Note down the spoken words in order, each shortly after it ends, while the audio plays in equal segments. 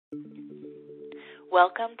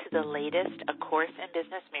Welcome to the latest A Course in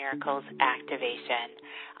Business Miracles activation.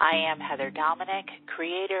 I am Heather Dominic,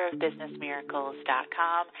 creator of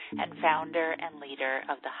BusinessMiracles.com and founder and leader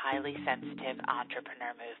of the Highly Sensitive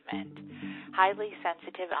Entrepreneur Movement. Highly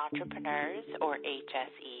Sensitive Entrepreneurs, or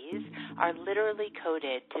HSEs, are literally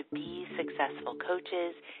coded to be successful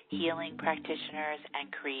coaches, healing practitioners,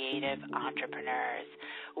 and creative entrepreneurs.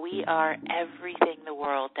 We are everything the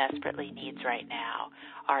world desperately needs right now.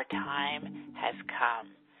 Our time has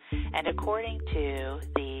come. And according to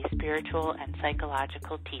the spiritual and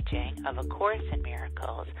psychological teaching of A Course in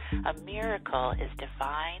Miracles, a miracle is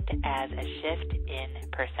defined as a shift in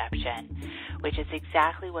perception, which is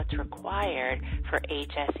exactly what's required for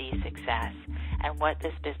HSE success and what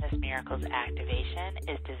this Business Miracles activation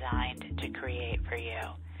is designed to create for you.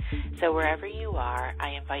 So wherever you are, I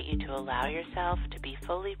invite you to allow yourself to be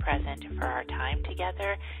fully present for our time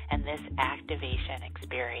together and this activation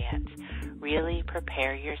experience. Really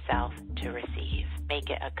prepare yourself to receive. Make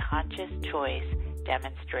it a conscious choice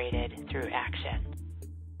demonstrated through action.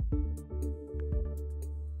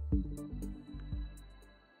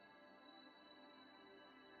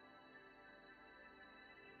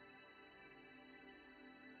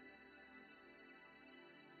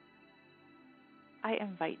 I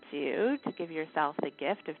invite you to give yourself the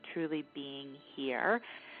gift of truly being here.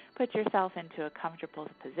 Put yourself into a comfortable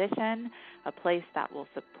position, a place that will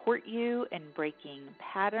support you in breaking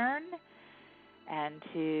pattern. And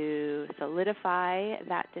to solidify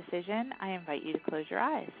that decision, I invite you to close your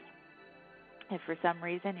eyes. If for some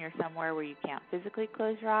reason you're somewhere where you can't physically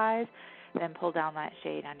close your eyes, then pull down that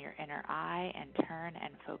shade on your inner eye and turn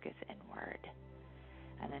and focus inward.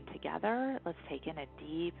 And then together, let's take in a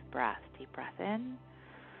deep breath. Deep breath in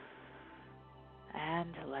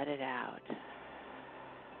and let it out.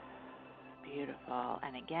 Beautiful.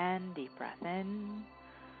 And again, deep breath in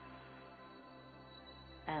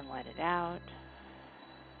and let it out.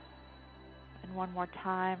 And one more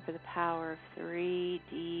time for the power of 3.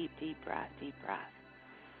 Deep, deep breath,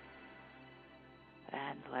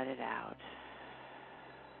 and let it out.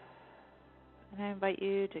 And I invite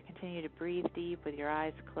you to continue to breathe deep with your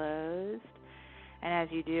eyes closed. And as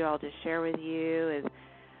you do, I'll just share with you as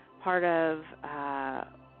part of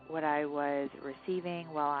what I was receiving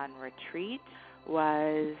while on retreat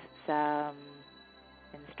was some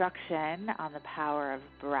instruction on the power of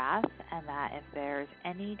breath, and that if there's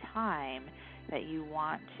any time that you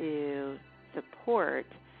want to support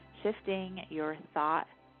shifting your thought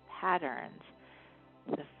patterns,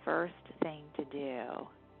 the first thing to do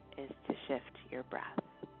is to shift your breath.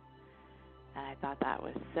 And I thought that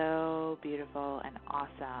was so beautiful and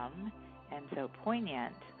awesome and so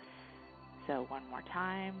poignant. So one more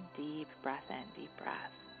time, deep breath in, deep breath.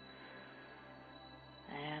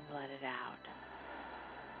 And let it out.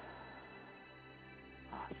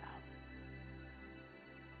 Awesome.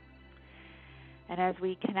 And as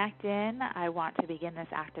we connect in, I want to begin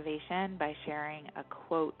this activation by sharing a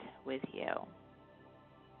quote with you.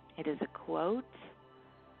 It is a quote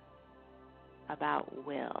about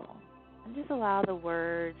will. And just allow the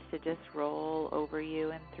words to just roll over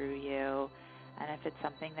you and through you. And if it's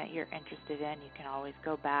something that you're interested in, you can always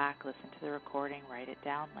go back, listen to the recording, write it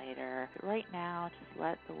down later. But right now, just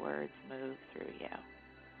let the words move through you.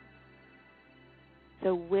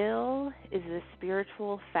 So will is the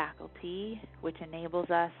spiritual faculty which enables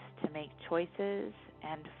us to make choices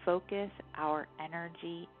and focus our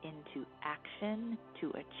energy into action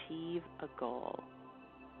to achieve a goal.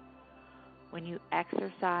 When you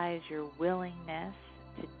exercise your willingness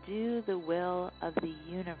to do the will of the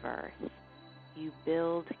universe, you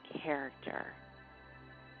build character.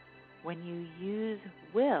 When you use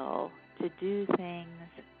will to do things,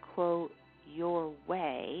 quote, your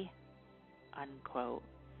way, unquote,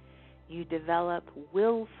 you develop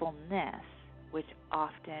willfulness, which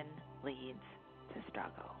often leads to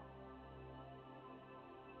struggle.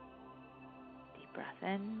 Deep breath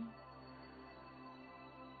in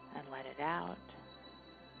and let it out.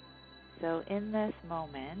 So in this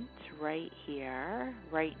moment, right here,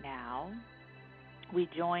 right now, we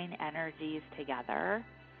join energies together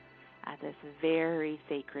at this very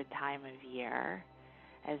sacred time of year,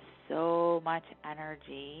 as so much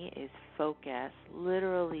energy is focused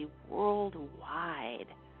literally worldwide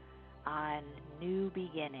on new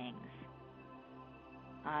beginnings,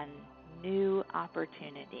 on new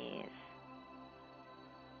opportunities,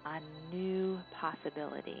 on new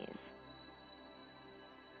possibilities.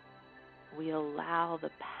 We allow the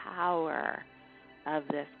power of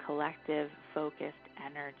this collective focused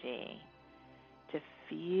energy to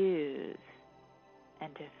fuse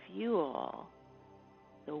and to fuel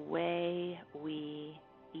the way we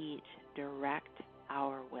each direct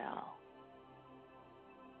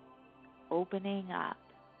opening up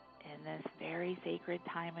in this very sacred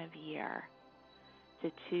time of year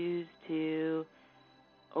to choose to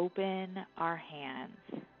open our hands,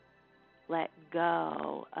 let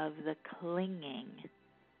go of the clinging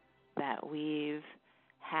that we've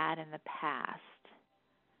had in the past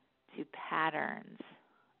to patterns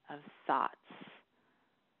of thoughts,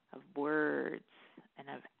 of words, and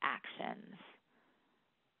of actions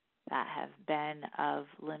that have been of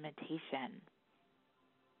limitation,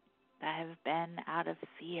 that have been out of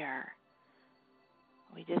fear.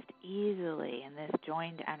 We just easily, in this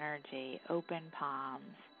joined energy, open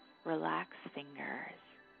palms, relax fingers,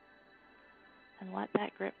 and let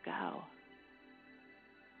that grip go.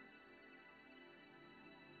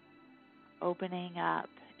 Opening up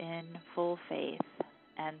in full faith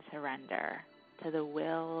and surrender to the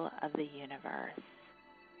will of the universe.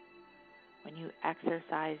 When you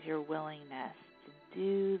exercise your willingness to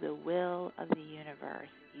do the will of the universe,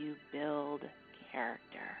 you build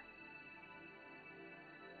character.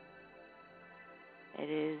 It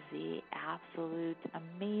is the absolute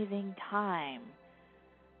amazing time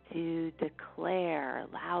to declare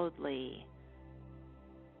loudly,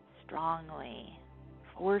 strongly,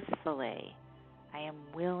 forcefully, I am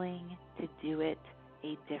willing to do it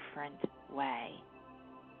a different way.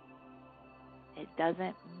 It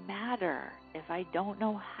doesn't matter if I don't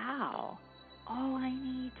know how. All I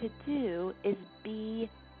need to do is be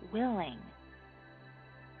willing.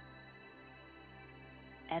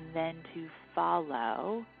 And then to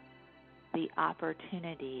follow the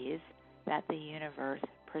opportunities that the universe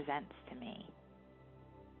presents to me.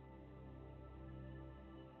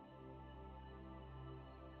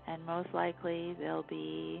 And most likely they'll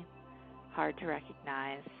be hard to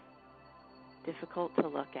recognize, difficult to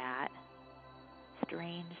look at,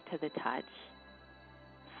 strange to the touch,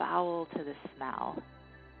 foul to the smell.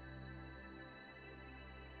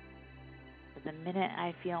 But the minute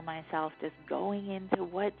I feel myself just going into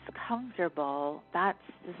what's comfortable, that's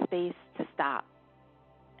the space to stop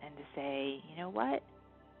and to say, you know what?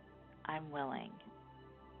 I'm willing.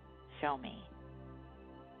 Show me.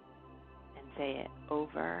 And say it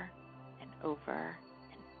over and over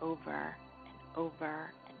and over and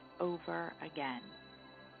over and over again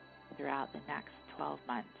throughout the next 12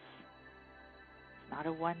 months. It's not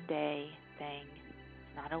a one-day thing.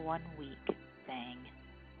 It's not a one-week thing.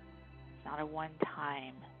 It's not a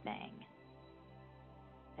one-time thing.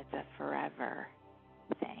 It's a forever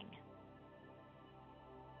thing.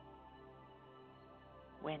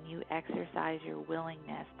 When you exercise your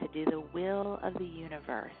willingness to do the will of the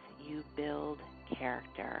universe, you build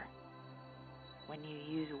character. When you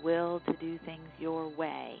use will to do things your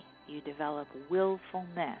way, you develop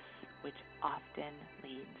willfulness, which often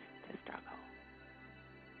leads to struggle.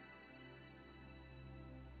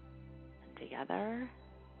 And together,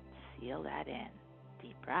 seal that in.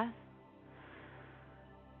 Deep breath,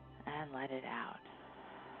 and let it out.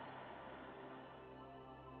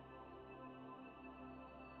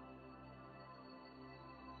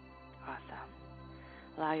 Awesome.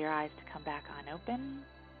 Allow your eyes to come back on open.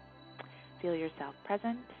 Feel yourself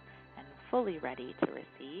present and fully ready to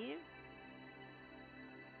receive.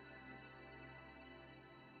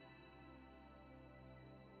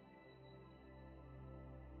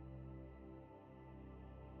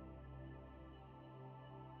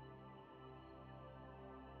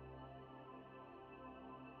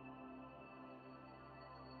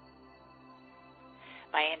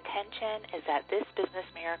 My intention is that this business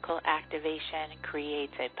miracle activation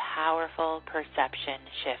creates a powerful perception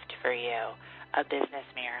shift for you, a business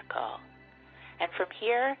miracle. And from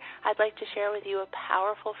here, I'd like to share with you a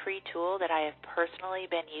powerful free tool that I have personally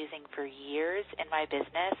been using for years in my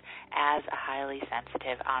business as a highly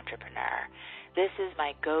sensitive entrepreneur. This is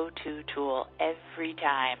my go-to tool every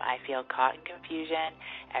time I feel caught in confusion,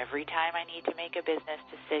 every time I need to make a business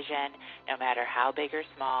decision, no matter how big or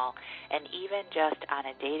small, and even just on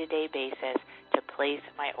a day-to-day basis to place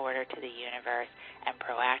my order to the universe and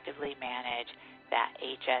proactively manage that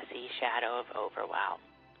HSE Shadow of Overwhelm.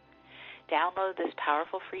 Download this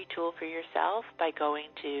powerful free tool for yourself by going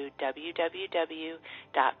to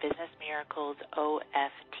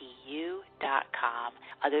www.businessmiraclesoftu.com.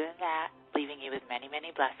 Other than that, leaving you with many,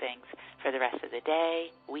 many blessings for the rest of the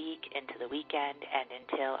day, week, into the weekend, and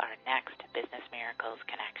until our next Business Miracles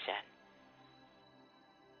connection.